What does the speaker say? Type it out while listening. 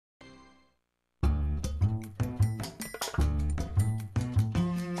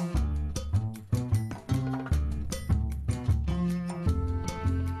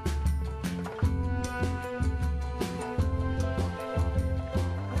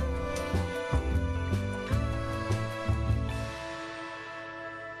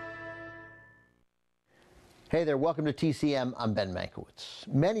Hey there, welcome to TCM. I'm Ben Mankiewicz.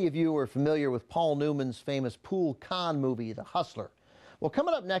 Many of you are familiar with Paul Newman's famous Pool Con movie, The Hustler. Well,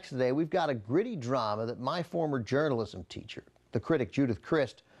 coming up next today, we've got a gritty drama that my former journalism teacher, the critic Judith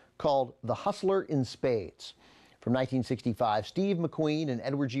Crist, called The Hustler in Spades. From 1965, Steve McQueen and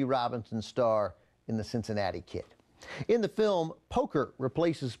Edward G. Robinson star in The Cincinnati Kid. In the film, poker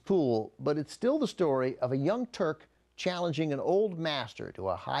replaces pool, but it's still the story of a young Turk challenging an old master to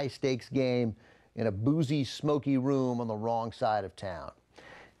a high-stakes game in a boozy, smoky room on the wrong side of town.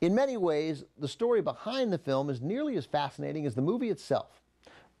 In many ways, the story behind the film is nearly as fascinating as the movie itself.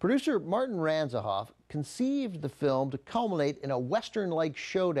 Producer Martin Ranzerhoff conceived the film to culminate in a Western-like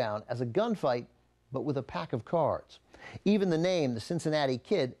showdown as a gunfight, but with a pack of cards. Even the name, The Cincinnati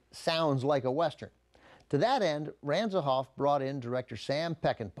Kid, sounds like a Western. To that end, Ranzerhoff brought in director Sam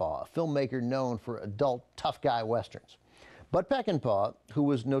Peckinpah, a filmmaker known for adult tough guy westerns. But Peckinpah, who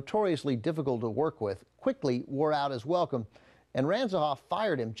was notoriously difficult to work with, quickly wore out his welcome, and Ranzerhoff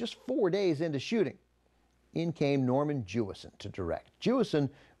fired him just 4 days into shooting. In came Norman Jewison to direct. Jewison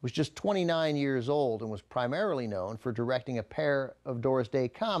was just 29 years old and was primarily known for directing a pair of Doris Day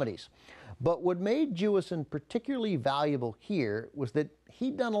comedies. But what made Jewison particularly valuable here was that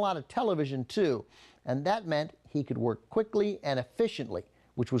he'd done a lot of television too, and that meant he could work quickly and efficiently,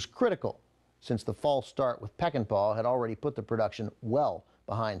 which was critical, since the false start with Peckinpah had already put the production well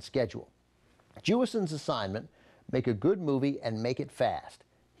behind schedule. Jewison's assignment: make a good movie and make it fast.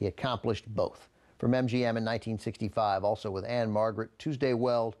 He accomplished both. From MGM in 1965, also with Anne Margaret, Tuesday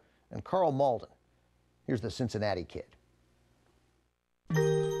Weld, and Carl Malden. Here's The Cincinnati Kid.